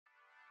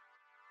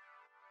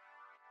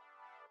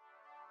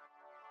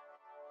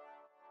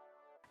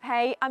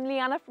Hey, I'm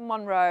Leanna from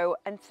Monroe,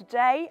 and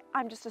today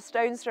I'm just a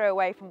stone's throw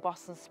away from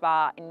Boston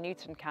Spa in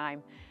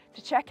Newtonkime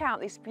to check out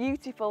this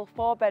beautiful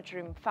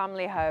 4-bedroom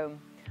family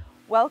home.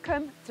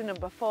 Welcome to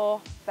number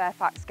 4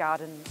 Fairfax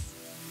Gardens.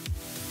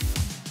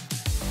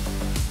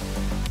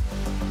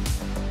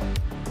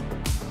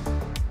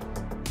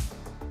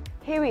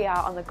 Here we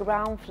are on the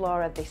ground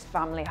floor of this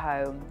family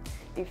home.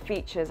 It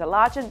features a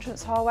large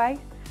entrance hallway,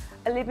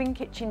 a living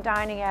kitchen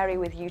dining area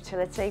with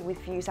utility with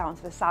views out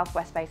into the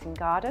southwest facing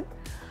garden.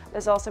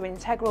 There's also an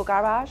integral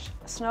garage,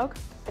 a snug,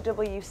 a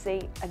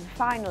WC, and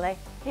finally,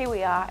 here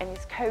we are in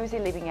this cosy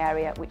living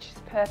area, which is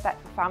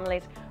perfect for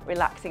families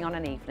relaxing on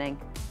an evening.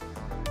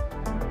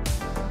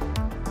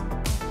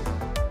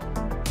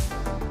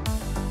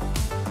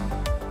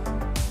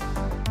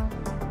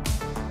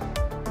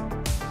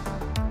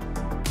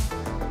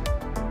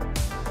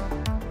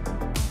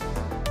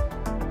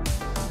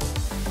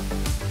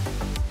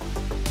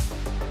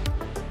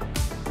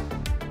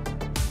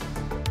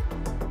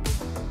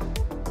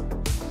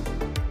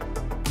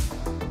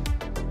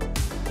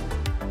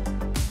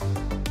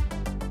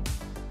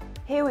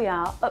 Here we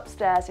are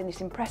upstairs in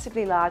this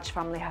impressively large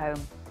family home,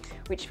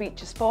 which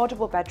features 4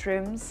 double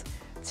bedrooms,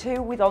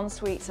 2 with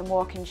en-suites and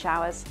walk-in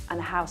showers, and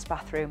a house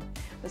bathroom.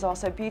 There's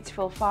also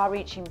beautiful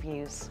far-reaching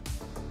views.